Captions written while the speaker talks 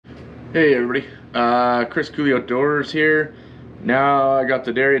Hey everybody, Chris Cooley Outdoors here. Now I got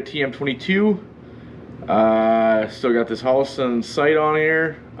the Derya TM22. Still got this Holliston sight on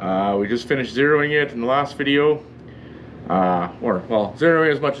here. We just finished zeroing it in the last video. Well,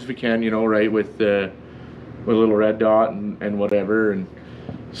 zeroing as much as we can, you know, right, with a little red dot and whatever. And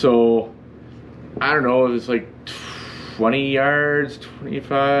so, I don't know, it was like 20 yards,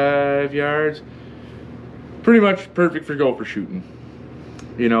 25 yards. Pretty much perfect for gopher shooting,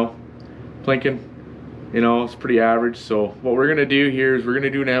 you know. Plinking, you know, it's pretty average. So what we're gonna do here is we're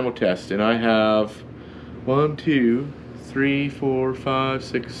gonna do an ammo test, and I have 1, 2, 3, 4, 5,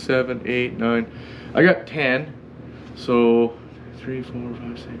 6, 7, 8, 9. I got 10. So 3, 4,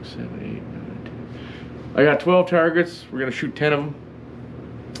 5, 6, 7, 8, 9, 10. I got 12 targets. We're gonna shoot 10 of them.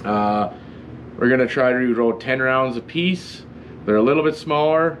 We're gonna try to roll 10 rounds a piece. They're a little bit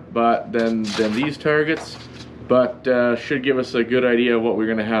smaller, but than these targets, but should give us a good idea of what we're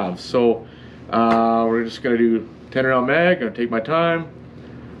gonna have. So we're just gonna do 10 round mag. Gonna take my time,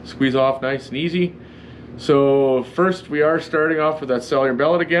 squeeze off nice and easy. So first we are starting off with that cellular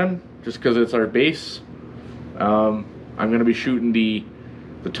bellet again, just because it's our base. I'm gonna be shooting the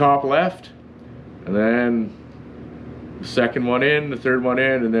top left, and then the second one in, the third one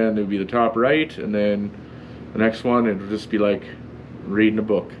in, and then it'll be the top right, and then the next one it'll just be like reading a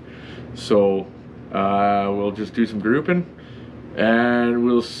book. So we'll just do some grouping and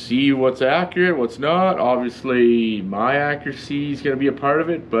we'll see what's accurate, what's not. Obviously my accuracy is going to be a part of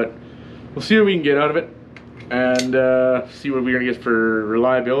it, but we'll see what we can get out of it, and see what we're going to get for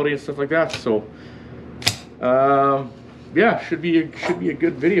reliability and stuff like that. So yeah, should be a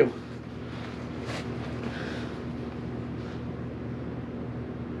good video.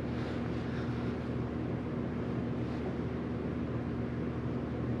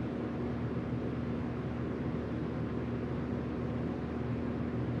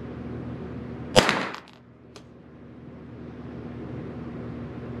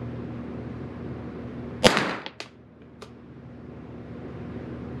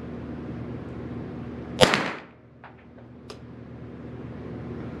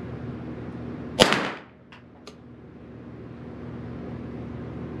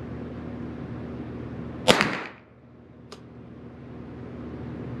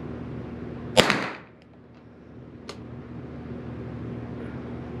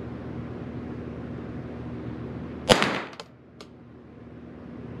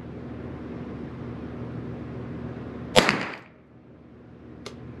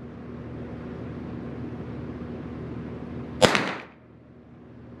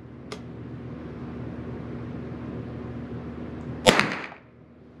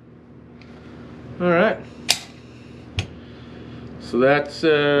 All right, so that's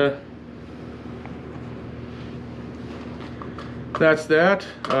that.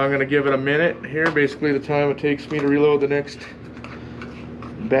 I'm gonna give it a minute here, basically the time it takes me to reload the next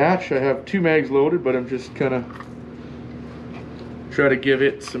batch. I have 2 mags loaded, but I'm just kind of try to give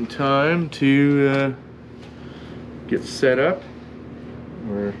it some time to get set up,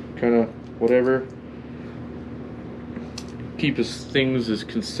 or kind of whatever, keep things as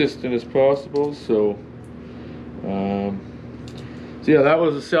consistent as possible. So so yeah, that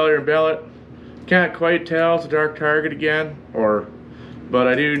was a cellular bellet. Can't quite tell, it's a dark target again, but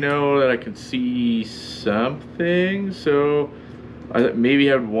I do know that I can see something. So I maybe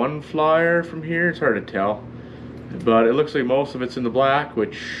had one flyer from here. It's hard to tell, but it looks like most of it's in the black,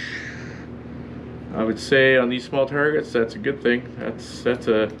 which I would say on these small targets, that's a good thing. That's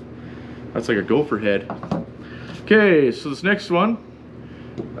like a gopher head. Okay, so this next one,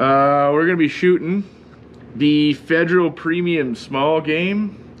 we're gonna be shooting the Federal Premium Small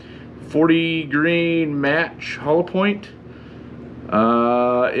Game 40 grain match hollow point.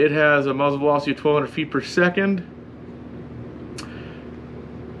 It has a muzzle velocity of 1200 feet per second.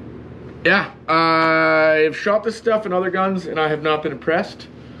 Yeah, I've shot this stuff in other guns and I have not been impressed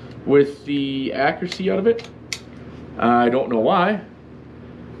with the accuracy out of it. I don't know why.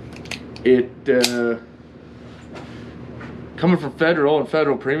 Coming from Federal and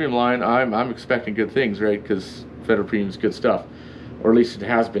Federal Premium line, I'm expecting good things, right? Because Federal Premium is good stuff, or at least it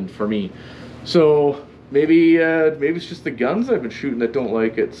has been for me. So maybe it's just the guns I've been shooting that don't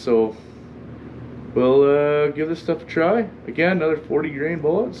like it. So we'll give this stuff a try. Again, another 40 grain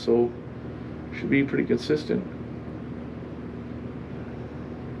bullet, so should be pretty consistent.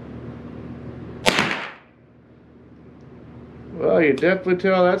 Well, you definitely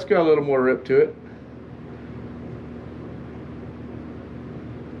tell that's got a little more rip to it.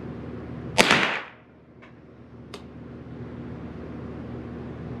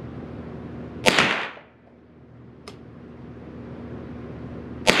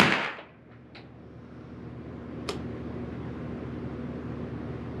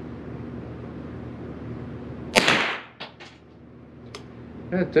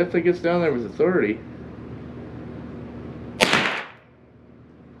 Yeah, it definitely gets down there with authority.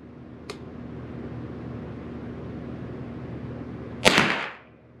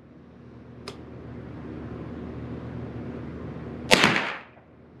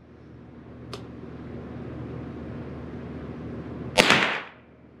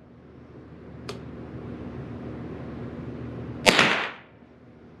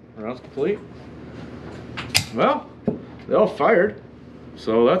 Round's complete. Well, they all fired,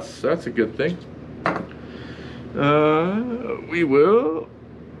 so that's a good thing. We will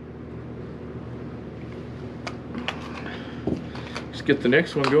just get the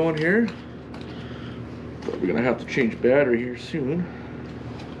next one going here. Probably gonna have to change battery here soon,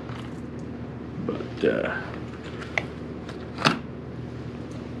 but oh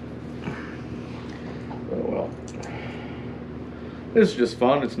well. This is just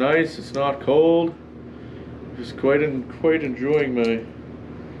fun. It's nice. It's not cold. Just quite enjoying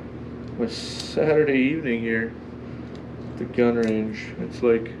my Saturday evening here at the gun range. It's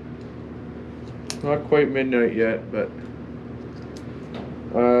like not quite midnight yet, but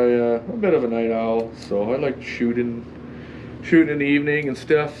I'm a bit of a night owl, so I like shooting in the evening and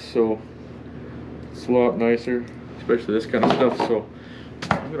stuff. So it's a lot nicer, especially this kind of stuff. So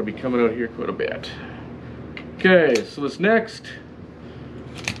I'm gonna be coming out here quite a bit. Okay, so this next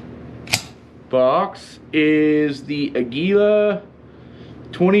box is the Aguila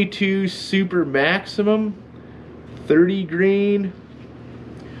 22 Super Maximum 30 grain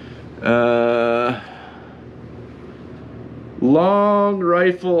long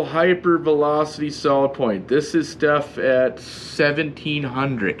rifle hyper velocity solid point. This is stuff at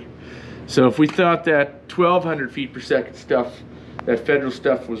 1700. So if we thought that 1200 feet per second stuff, that federal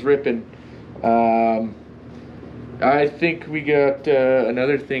stuff was ripping, I think we got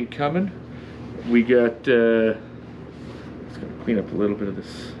another thing coming. We got, just gonna clean up a little bit of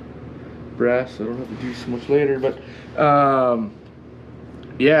this brass so I don't have to do so much later, but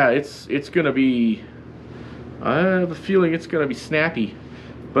yeah, it's gonna be, I have a feeling it's gonna be snappy,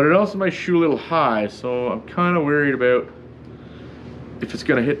 but it also might shoot a little high, so I'm kind of worried about if it's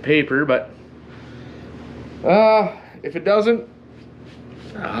gonna hit paper, but if it doesn't,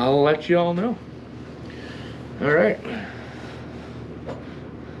 I'll let you all know. All right.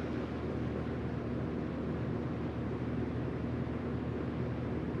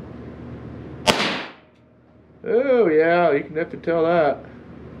 Oh yeah, you can definitely tell that.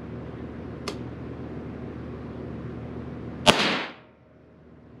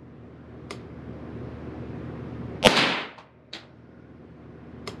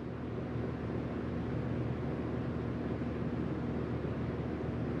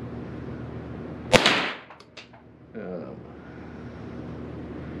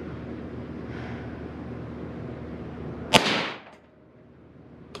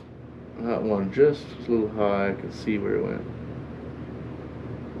 That one just was a little high. I can see where it went.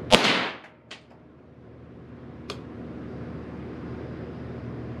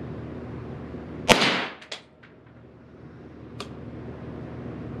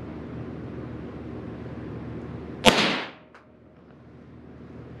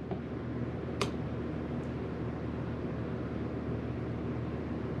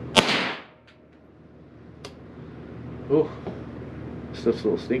 Oh, stuff's a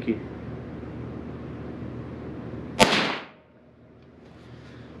little stinky.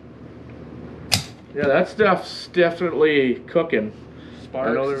 Yeah, that stuff's definitely cooking. Sparks.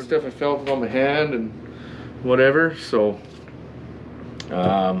 I know there's stuff I felt on my hand and whatever, so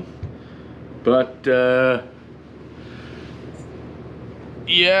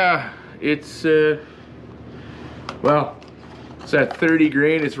yeah, it's well, it's at 30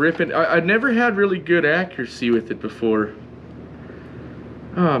 grain. It's ripping. I'd never had really good accuracy with it before.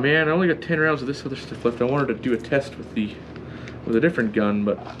 Oh man, I only got 10 rounds of this other stuff left. I wanted to do a test with a different gun,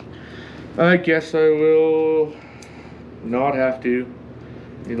 but I guess I will not have to.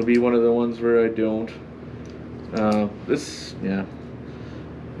 It'll be one of the ones where I don't. This, yeah,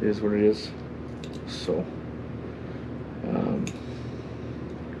 is what it is. So,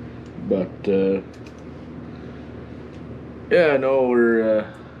 yeah, no, we're,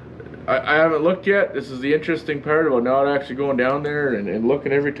 I haven't looked yet. This is the interesting part about not actually going down there and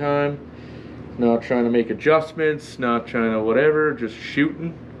looking every time. Not trying to make adjustments, not trying to whatever, just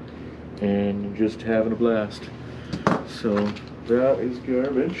shooting and just having a blast. So that is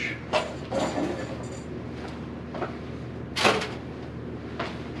garbage.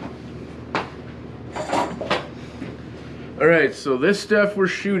 Alright, so this stuff we're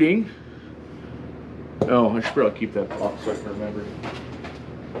shooting. Oh, I should probably keep that box so I can remember.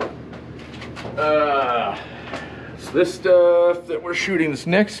 So this stuff that we're shooting, this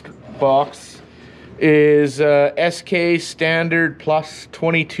next box, is SK Standard Plus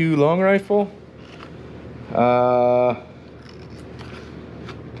 22 long rifle. I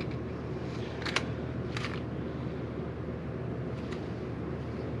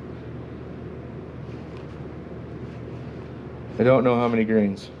don't know how many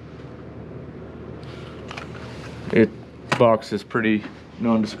grains. It box is pretty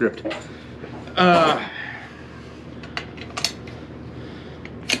nondescript.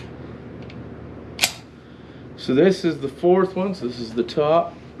 So this is the fourth one. So this is the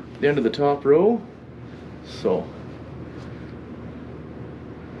top, the end of the top row. So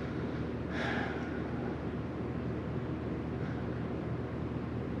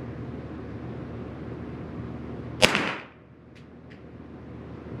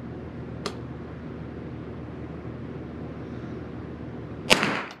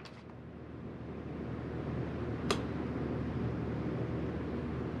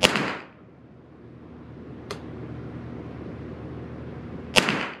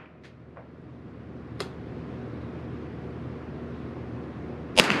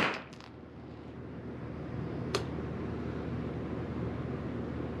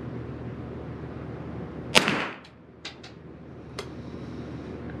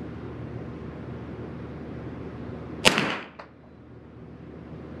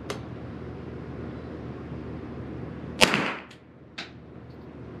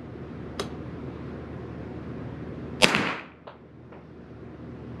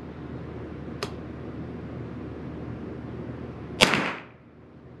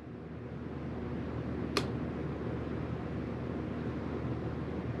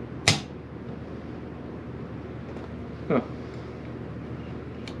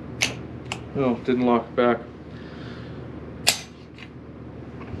no, didn't lock it back.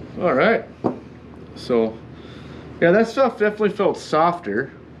 All right. So, yeah, that stuff definitely felt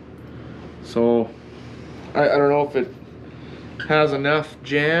softer. So, I don't know if it has enough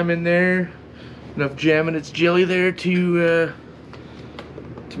jam in there, enough jam in its jelly there to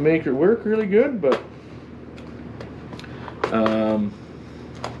make it work really good, but I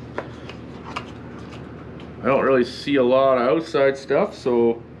don't really see a lot of outside stuff,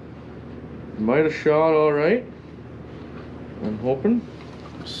 so might have shot all right, I'm hoping.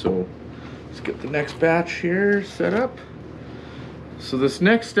 So let's get the next batch here set up. So this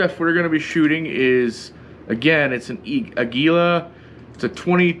next stuff we're going to be shooting is, again, it's an Aguila. It's a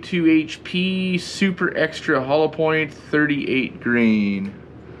 22 HP super extra hollow point 38 grain.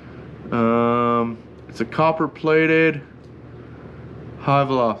 It's a copper plated high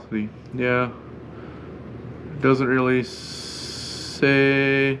velocity. Yeah, it doesn't really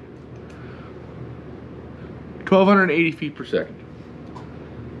say. 1280 feet per second.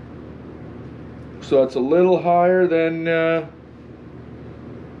 So it's a little higher than that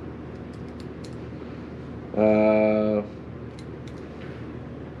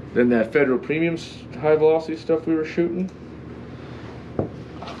Federal Premium high velocity stuff we were shooting.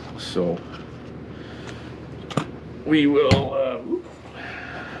 So we will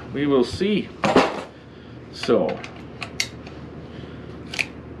see. So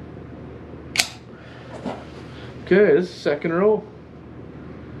okay, this is second row.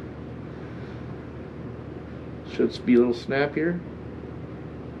 Should be a little snappier.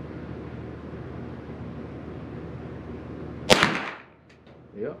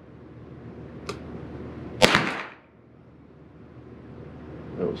 Yep.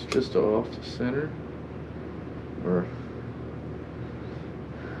 That was just off the center. Or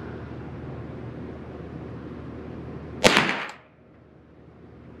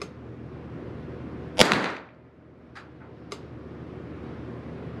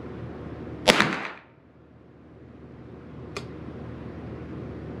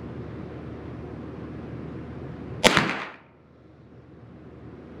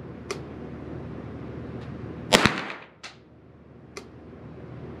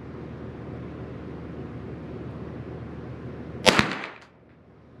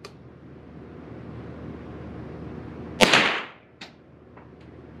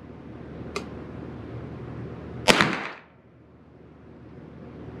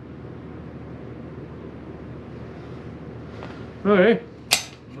okay,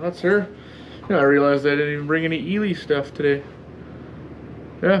 that's her. Yeah, I realized I didn't even bring any Ely stuff today.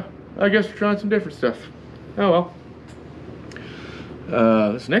 Yeah, I guess we're trying some different stuff. Oh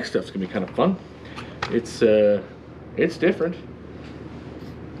well. This next stuff's gonna be kind of fun. It's different.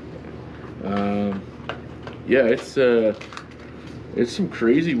 Yeah, it's some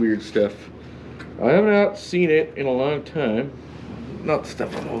crazy weird stuff. I haven't not seen it in a long time. Not the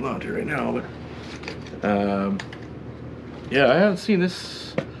stuff I'm holding on to right now, but yeah, I haven't seen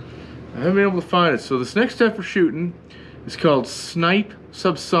this. I haven't been able to find it. So this next stuff we're shooting is called Snipe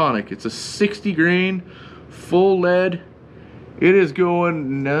Subsonic. It's a 60 grain full lead. It is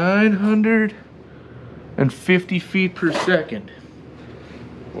going 950 feet per second.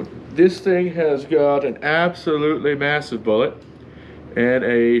 This thing has got an absolutely massive bullet and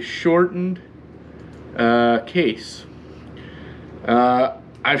a shortened case.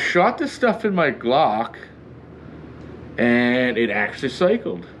 I've shot this stuff in my Glock and it actually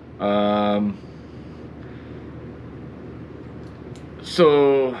cycled.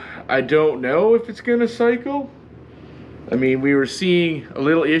 So I don't know if it's gonna cycle. I mean, we were seeing a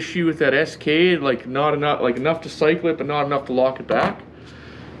little issue with that SK, like not enough, like enough to cycle it, but not enough to lock it back.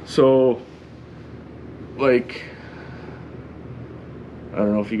 So, like, I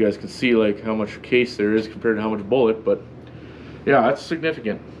don't know if you guys can see like how much case there is compared to how much bullet, but yeah, that's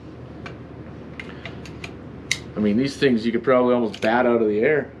significant. I mean, these things you could probably almost bat out of the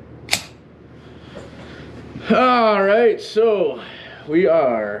air. All right, so we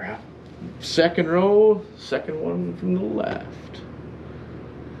are second row, second one from the left.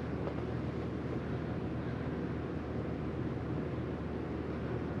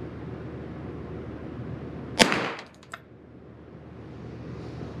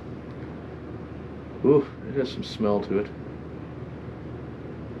 Ooh, it has some smell to it.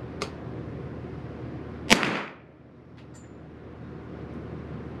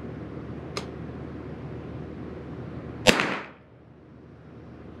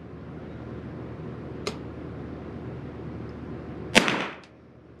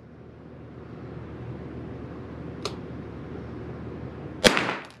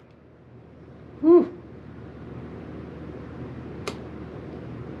 Whew.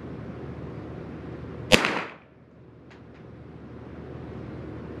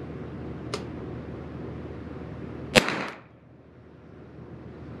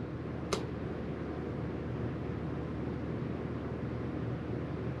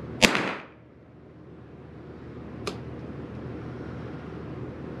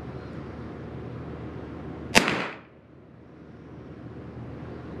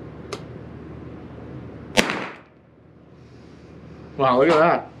 Wow, look at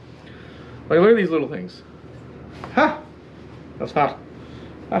that. Like, look at these little things. Ha! That's hot.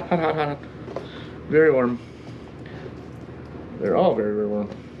 Hot, hot, hot, hot. Very warm. They're all very, very warm.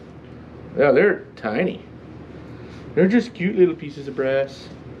 Yeah, they're tiny. They're just cute little pieces of brass.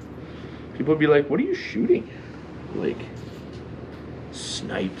 People would be like, what are you shooting? Like,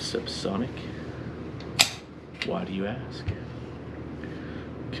 Snipe Subsonic? Why do you ask?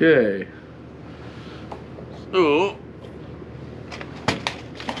 Okay. So,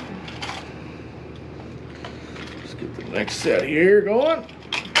 let's get the next set here going.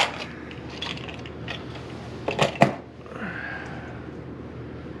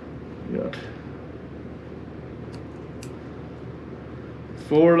 Got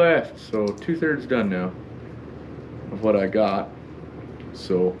 4 left, so 2/3 done now of what I got.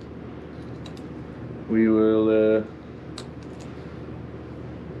 So we will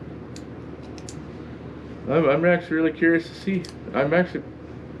I'm actually really curious to see. I'm actually,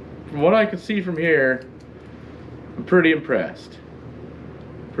 from what I can see from here, I'm pretty impressed.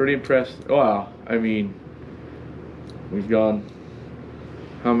 Pretty impressed. Wow, I mean, we've gone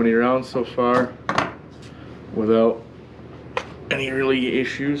how many rounds so far without any really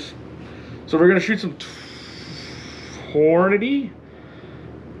issues. So we're gonna shoot some Hornady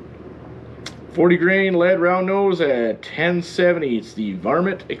 40 grain lead round nose at 1070. It's the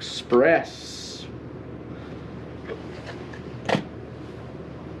Varmint Express.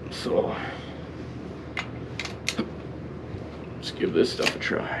 So let's give this stuff a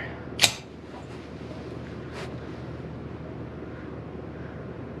try.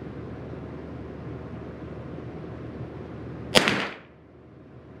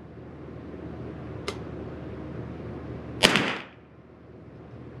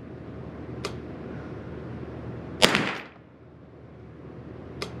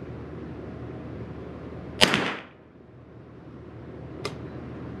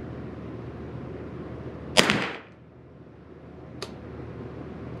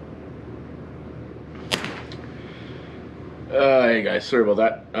 Hey guys, sorry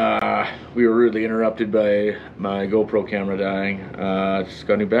about that. We were rudely interrupted by my GoPro camera dying. Just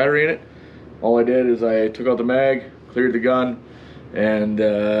got a new battery in it. All I did is I took out the mag, cleared the gun, and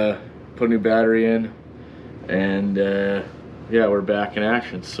put a new battery in. And yeah, we're back in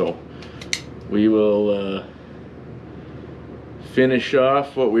action. So we will finish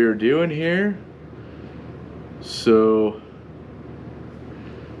off what we were doing here. So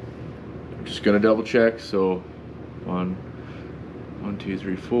I'm just gonna double check. So 1, 1, 2,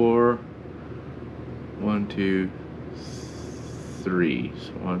 3, 4. 1, 2, 3.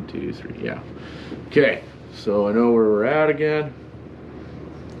 So 1, 2, 3. Yeah. Okay. So I know where we're at again.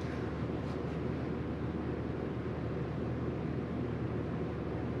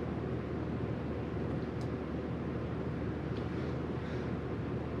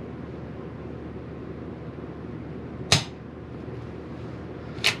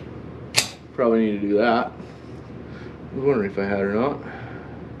 Probably need to do that. I was wondering if I had or not.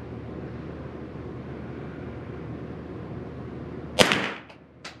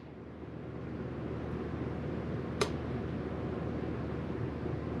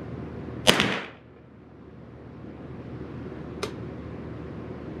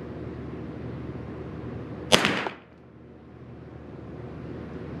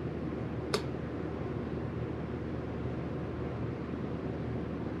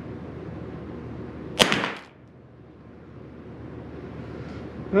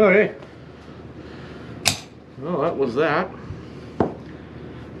 Okay. Well, that was that.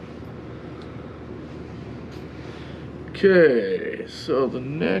 Okay, so the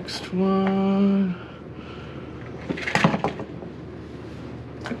next one.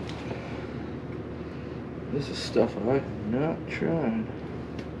 This is stuff I've not tried.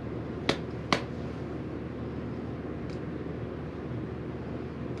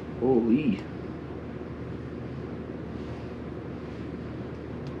 Holy.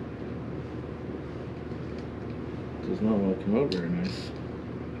 Does not want to come out very nice.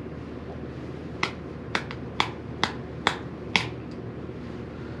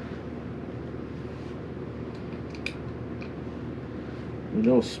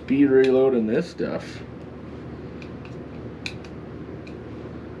 No speed reload in this stuff.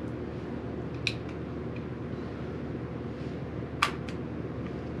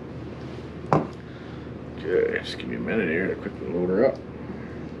 Okay, just give me a minute here to quickly load her up.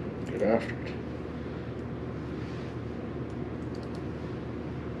 Get after it.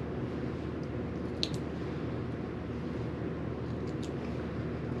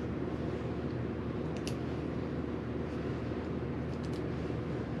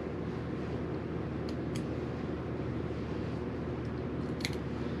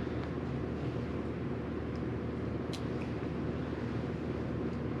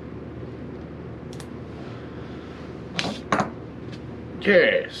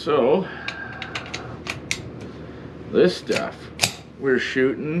 Okay, so this stuff we're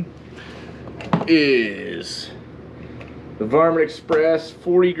shooting is the Varmint Express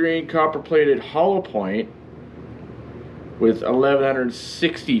 40 grain copper plated hollow point with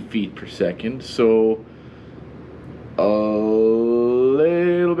 1160 feet per second, so a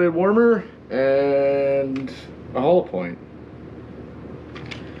little bit warmer and a hollow point.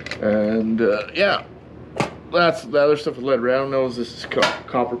 And yeah, that's the other stuff with lead round nose. This is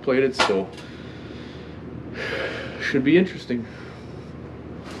copper plated, so should be interesting.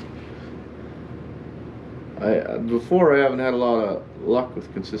 Before I haven't had a lot of luck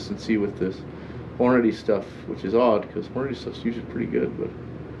with consistency with this Hornady stuff, which is odd because Hornady stuff's usually pretty good, but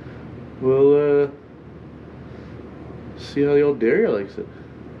we'll see how the old Derya likes it.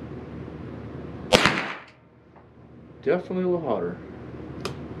 Definitely a little hotter.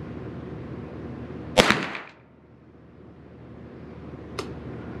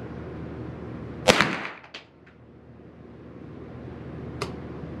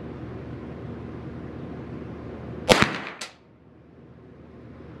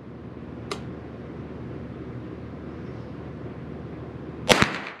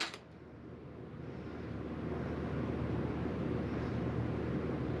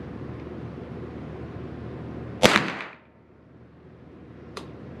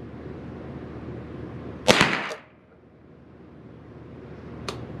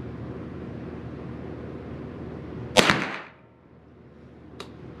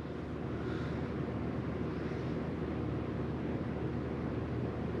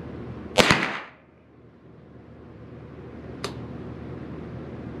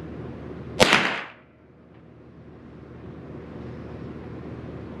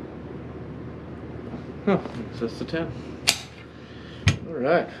 Huh, so that's the 10.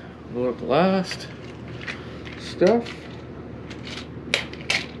 Alright, load up the last stuff.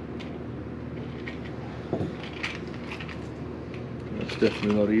 That's definitely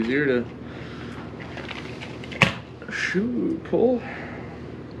a lot easier to shoot, pull.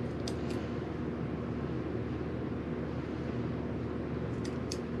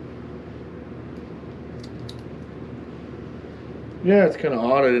 Yeah, it's kind of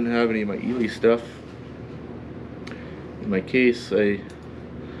odd I didn't have any of my Ely stuff in my case. I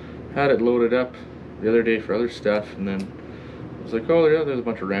had it loaded up the other day for other stuff, and then I was like, oh yeah, there's a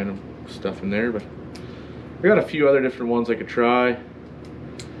bunch of random stuff in there, but I got a few other different ones I could try.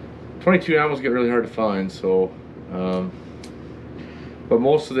 22 ammos get really hard to find, so but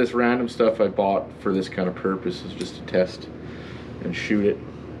most of this random stuff I bought for this kind of purpose is just to test and shoot it.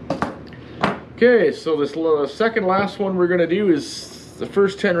 Okay, so this second last one we're gonna do is the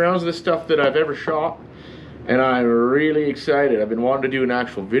first 10 rounds of this stuff that I've ever shot, and I'm really excited. I've been wanting to do an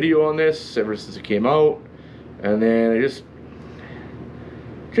actual video on this ever since it came out, and then I just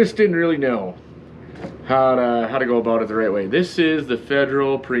didn't really know how to go about it the right way. This is the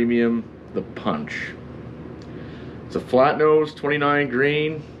Federal Premium, the Punch. It's a flat nose, 29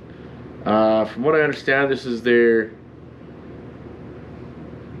 grain. From what I understand, this is their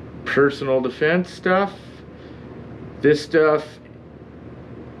personal defense stuff. This stuff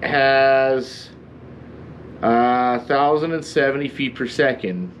has 1,070 feet per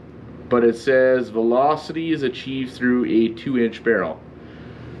second, but it says velocity is achieved through a 2-inch barrel.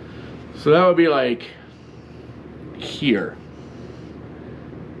 So that would be like here.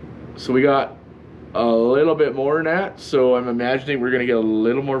 So we got a little bit more than that, so I'm imagining we're gonna get a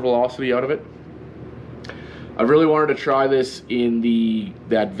little more velocity out of it. I really wanted to try this in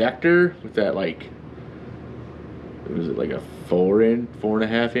that vector with that, like, what is it, like a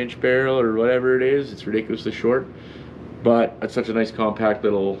 4.5 inch barrel or whatever it is. It's ridiculously short, but it's such a nice compact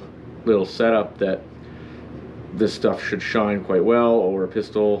little setup that this stuff should shine quite well over a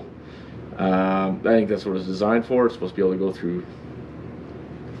pistol. I think that's what it's designed for. It's supposed to be able to go through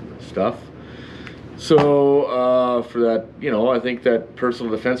stuff. So for that, you know, I think that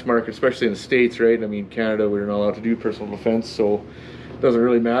personal defense market, especially in the States, right? I mean, Canada, we're not allowed to do personal defense, so it doesn't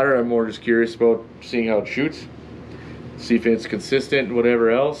really matter. I'm more just curious about seeing how it shoots, see if it's consistent and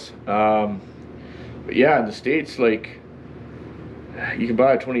whatever else. But yeah, in the States, like, you can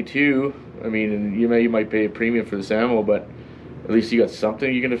buy a 22. I mean, and you might pay a premium for this ammo, but at least you got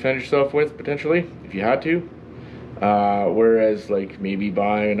something you can defend yourself with, potentially, if you had to. Whereas, like, maybe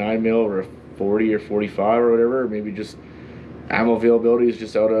buying a 9mm or a 40 or 45 or whatever, maybe just ammo availability is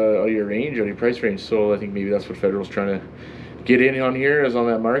just out of your range, out of your price range. So I think maybe that's what Federal's trying to get in on here, is on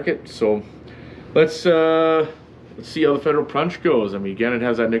that market. So let's see how the Federal Punch goes. I mean, again, it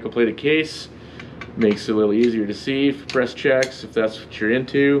has that nickel plated case, makes it a little easier to see for press checks if that's what you're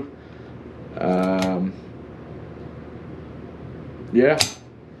into. Yeah,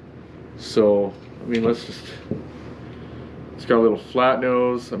 so I mean, it's got a little flat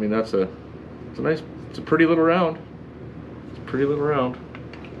nose. I mean, it's a pretty little round. It's a pretty little round.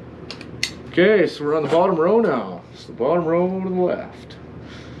 Okay, so we're on the bottom row now. It's the bottom row over to the left.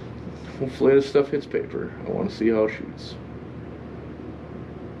 Hopefully this stuff hits paper. I want to see how it shoots.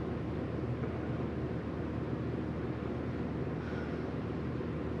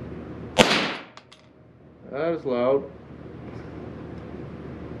 That is loud.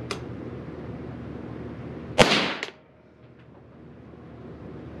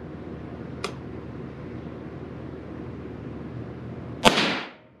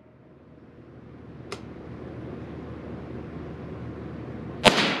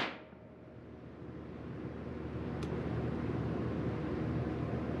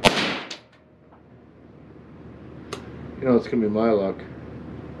 You know, it's gonna be my luck.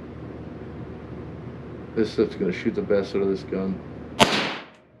 This stuff's gonna shoot the best out of this gun.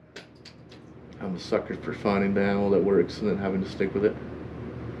 I'm a sucker for finding the ammo that works and then having to stick with it.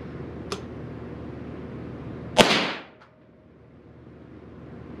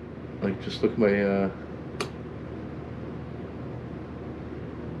 Like, just look at my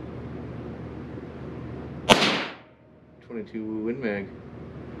 22 Win Mag.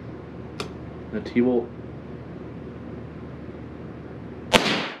 A T-bolt.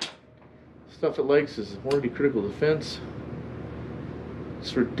 Stuff it likes is Hornady critical defense.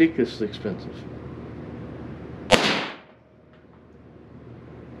 It's ridiculously expensive.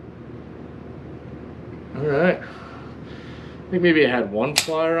 Alright. I think maybe I had one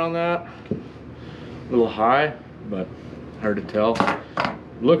flyer on that. A little high, but hard to tell.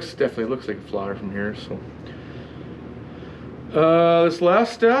 Definitely looks like a flyer from here, so. This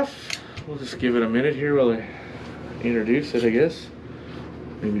last stuff, we'll just give it a minute here while I introduce it, I guess.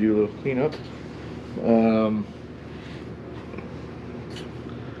 Maybe do a little cleanup.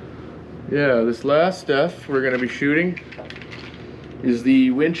 Yeah, this last stuff we're going to be shooting is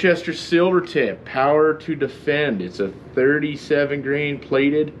the Winchester Silver Tip Power to Defend. It's a 37 grain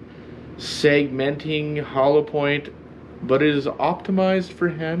plated segmenting hollow point, but it is optimized for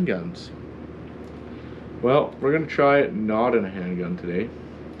handguns. Well, we're going to try it not in a handgun today.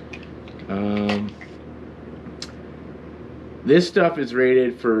 This stuff is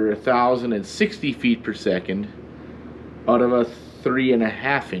rated for 1,060 feet per second out of a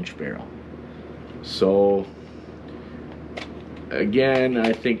 3.5 inch barrel. So again,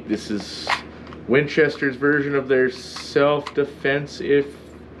 I think this is Winchester's version of their self-defense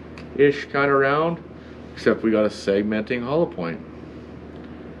ish kind of round, except we got a segmenting hollow point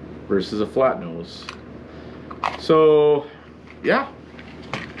versus a flat nose. So yeah,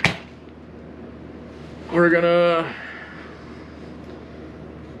 we're gonna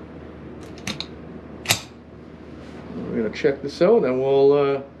check this out, and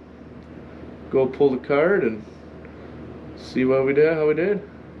we'll go pull the card and see what we did, how we did.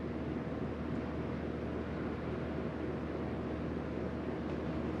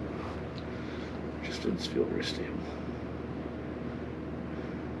 Just didn't feel very stable.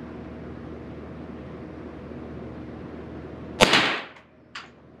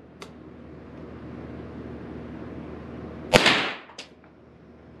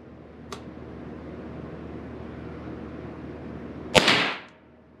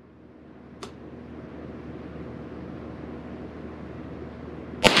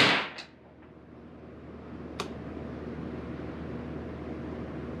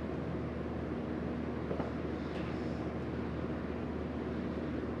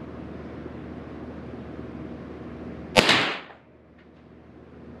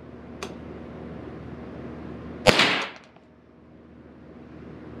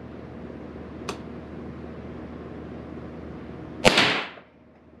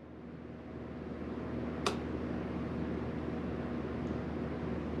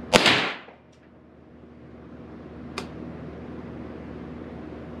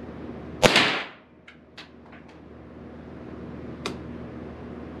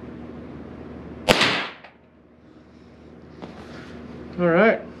 All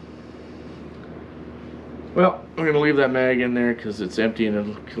right. Well, I'm gonna leave that mag in there because it's empty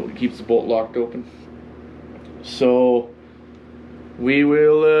and it keeps the bolt locked open. So we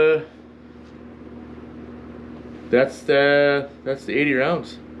will. That's the 80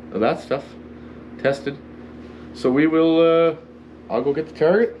 rounds of that stuff tested. So we will. I'll go get the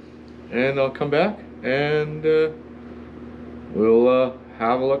target, and I'll come back and we'll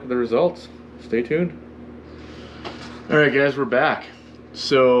have a look at the results. Stay tuned. All right, guys, we're back.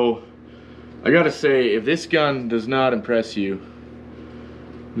 So I gotta say, if this gun does not impress you,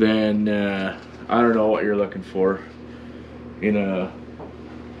 then I don't know what you're looking for in a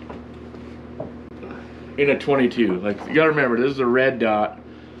 22. Like, you gotta remember, this is a red dot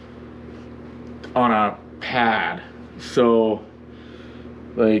on a pad. So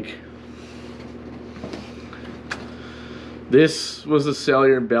like, this was a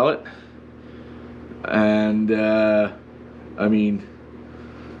cellular billet, and I mean,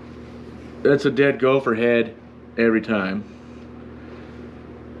 that's a dead gopher head every time.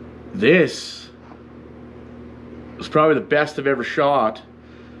 This was probably the best I've ever shot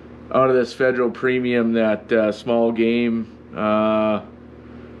out of this Federal Premium, that small game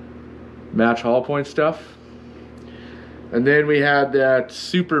match hollow point stuff. And then we had that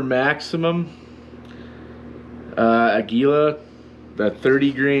Super Maximum Aguila, that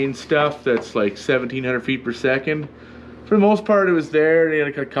 30 grain stuff that's like 1700 feet per second. For the most part, it was there. They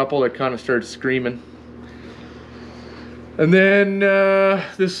had a couple that kind of started screaming. And then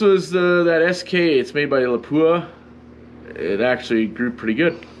this was that SK. It's made by Lapua. It actually grew pretty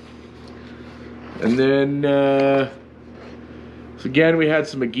good. And then so again, we had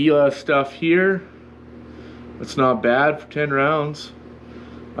some Aguila stuff here. That's not bad for 10 rounds,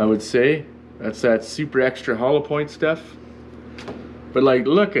 I would say. That's that super extra hollow point stuff. But like,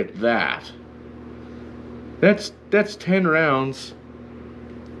 look at that. That's 10 rounds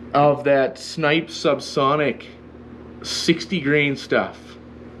of that Snipe Subsonic 60 grain stuff.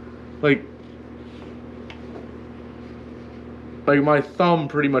 Like my thumb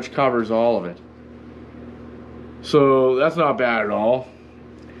pretty much covers all of it. So that's not bad at all.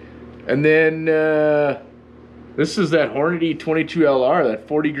 And then this is that Hornady 22 LR, that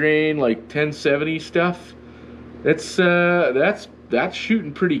 40 grain, like 1070 stuff. That's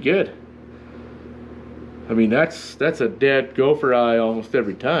shooting pretty good. I mean, that's a dead gopher eye almost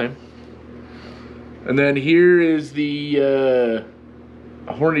every time. And then here is the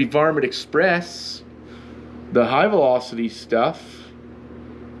Hornady Varmint Express, the high velocity stuff,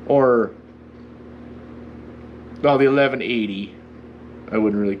 or well, the 1180. I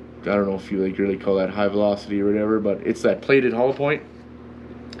don't know if you like really call that high velocity or whatever, but it's that plated hollow point.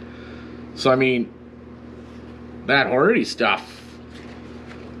 So I mean, that Hornady stuff,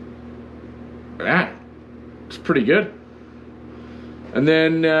 that it's pretty good. And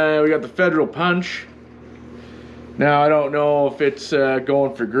then we got the Federal Punch. Now I don't know if it's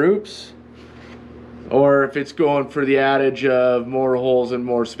going for groups Or if it's going for the adage of more holes and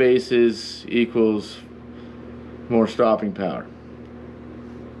more spaces equals more stopping power.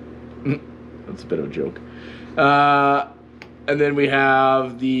 That's a bit of a joke. And then we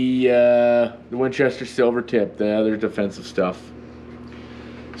have the Winchester silver tip, the other defensive stuff.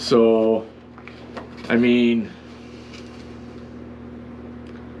 So, I mean,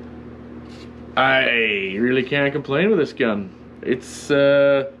 I really can't complain with this gun. It's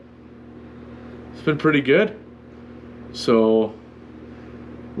been pretty good. So,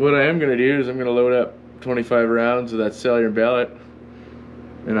 what I am gonna do is I'm gonna load up 25 rounds of that cellular pellet,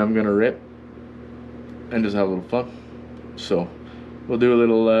 and I'm gonna rip and just have a little fun. So, we'll do a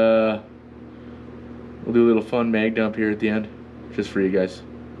little fun mag dump here at the end, just for you guys,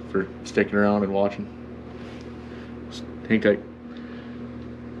 for sticking around and watching. Just hang tight.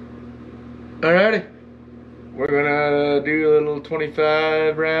 Alrighty, we're gonna do a little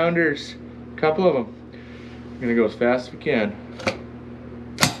 25 rounders, a couple of them. We're gonna go as fast as we can.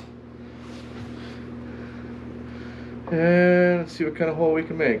 And let's see what kind of hole we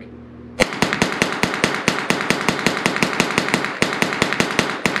can make.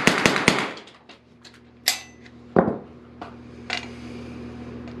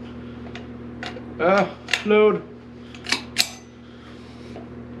 Load.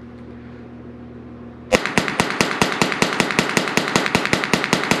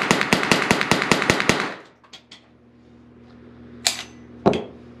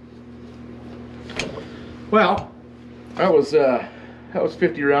 Well, that was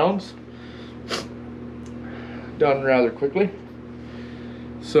 50 rounds, done rather quickly.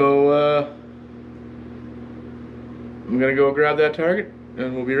 So I'm gonna go grab that target,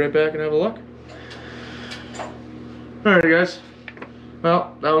 and we'll be right back and have a look. Alrighty guys,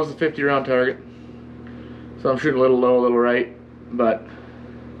 well, that was the 50 round target. So I'm shooting a little low, a little right, but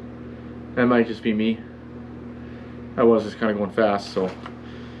that might just be me. I was just kind of going fast, so.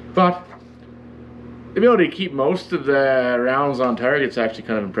 But the ability to keep most of the rounds on target is actually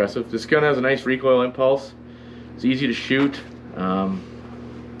kind of impressive. This gun has a nice recoil impulse. It's easy to shoot.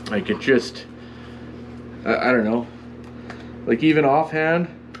 Like it just, I don't know. Like even offhand,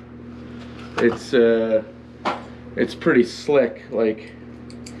 it's pretty slick. Like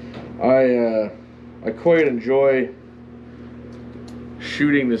I quite enjoy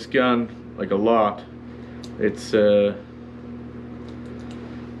shooting this gun like a lot. It's I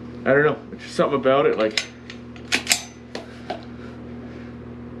don't know, it's just something about it, like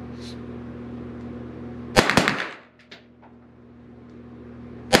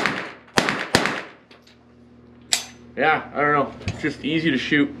yeah, I don't know, it's just easy to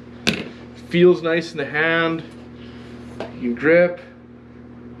shoot. Feels nice in the hand. You can grip,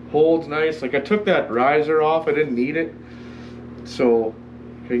 holds nice. Like I took that riser off, I didn't need it. So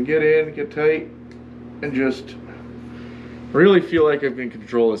I can get in, get tight, and just really feel like I can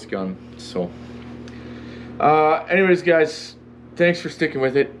control this gun. So anyways guys, thanks for sticking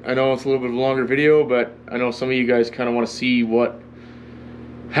with it. I know it's a little bit of a longer video, but I know some of you guys kind of want to see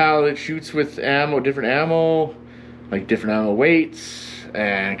how it shoots with ammo, different ammo, like different ammo weights,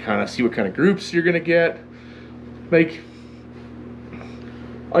 and kind of see what kind of groups you're gonna get. Like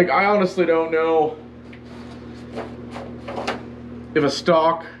I honestly don't know if a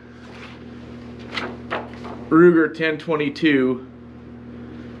stock Ruger 1022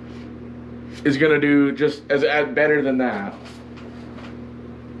 is gonna do just as better than that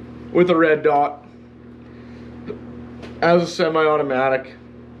with a red dot as a semi-automatic.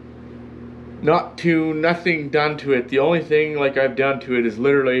 Nothing done to it. The only thing like I've done to it is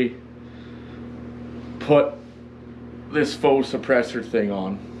literally put this faux suppressor thing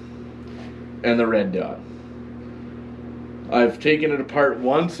on and the red dot. I've taken it apart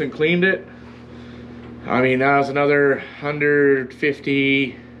once and cleaned it. I mean, that was another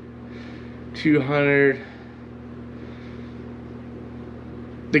 150, 200.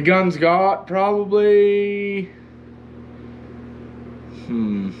 The gun's got probably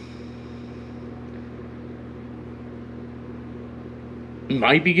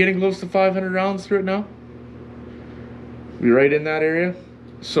might be getting close to 500 rounds through it now. We're right in that area.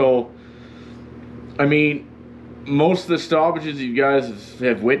 So I mean, most of the stoppages you guys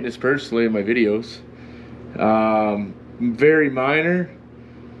have witnessed personally in my videos, very minor.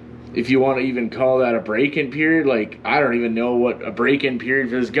 If you want to even call that a break-in period, like I don't even know what a break-in period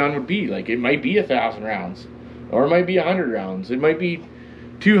for this gun would be. Like it might be 1,000 rounds, or it might be 100 rounds, it might be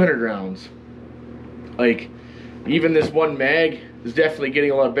 200 rounds. Like even this one mag is definitely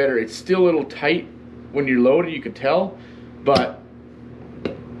getting a lot better. It's still a little tight when you're loaded, you could tell, but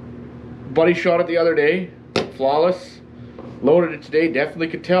buddy shot it the other day, flawless. Loaded it today, definitely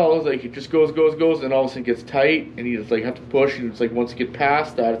could tell, like it just goes, and all of a sudden gets tight, and you just like have to push, and it's like once you get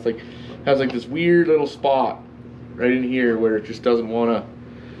past that, it's like has like this weird little spot right in here where it just doesn't want to,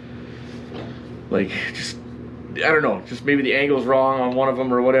 like, just, I don't know, just maybe the angle's wrong on one of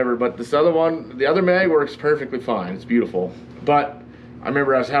them or whatever. But this other one, the other mag works perfectly fine. It's beautiful. But I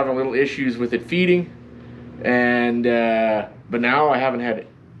remember I was having little issues with it feeding, and but now I haven't had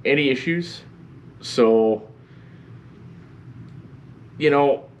any issues. So, you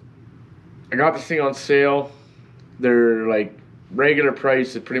know, I got this thing on sale. They're like regular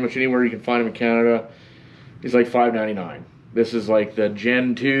price at pretty much anywhere you can find them in Canada. It's like $5.99. This is like the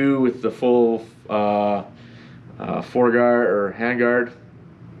Gen 2 with the full foreguard or handguard,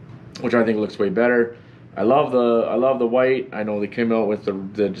 which I think looks way better. I love the white. I know they came out with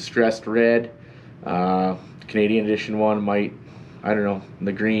the distressed red. Canadian edition one might, I don't know,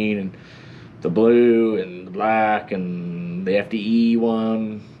 the green and the blue and the black and the FDE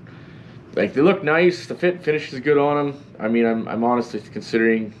one. Like, they look nice. The finish is good on them. I mean, I'm honestly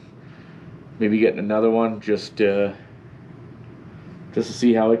considering maybe getting another one just to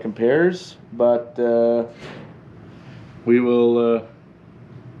see how it compares. But we'll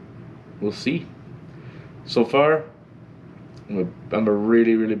see. So far, I'm a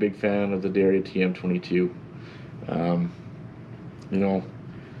really big fan of the Derya TM22. You know,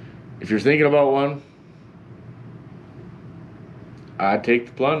 if you're thinking about one, I'd take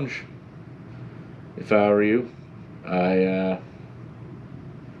the plunge if I were you. I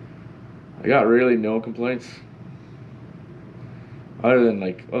got really no complaints. Other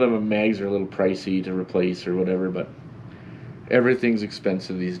than mags are a little pricey to replace or whatever, but everything's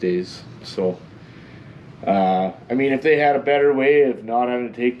expensive these days. So, I mean, if they had a better way of not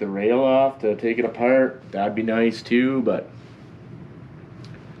having to take the rail off to take it apart, that'd be nice too. But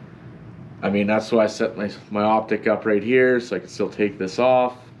I mean, that's why I set my optic up right here, so I can still take this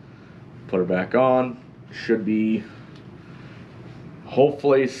off, put it back on. Should be,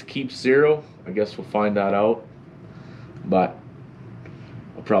 hopefully keeps zero. I guess we'll find that out. But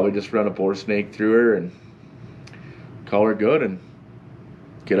I'll probably just run a bore snake through her and call her good and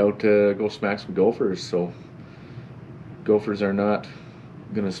get out to go smack some gophers. So gophers are not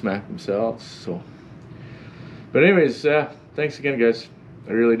gonna smack themselves. So, but anyways, thanks again, guys.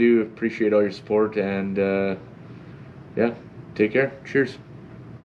 I really do appreciate all your support, and yeah, take care. Cheers.